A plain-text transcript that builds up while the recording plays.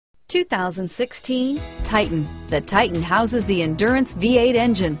2016 Titan. The Titan houses the Endurance V8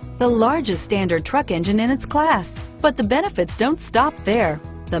 engine, the largest standard truck engine in its class. But the benefits don't stop there.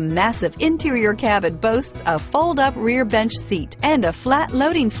 The massive interior cabin boasts a fold-up rear bench seat and a flat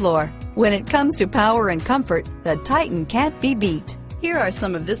loading floor. When it comes to power and comfort, the Titan can't be beat. Here are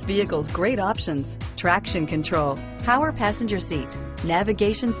some of this vehicle's great options: traction control, power passenger seat,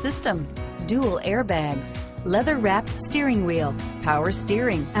 navigation system, dual airbags, leather-wrapped steering wheel, power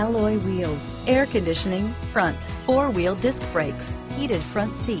steering, alloy wheels, air conditioning, front, four-wheel disc brakes, heated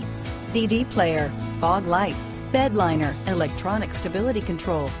front seats, CD player, fog lights, Bedliner, electronic stability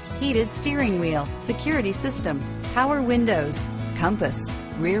control, heated steering wheel, security system, power windows, compass,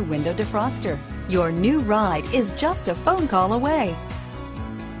 rear window defroster. Your new ride is just a phone call away.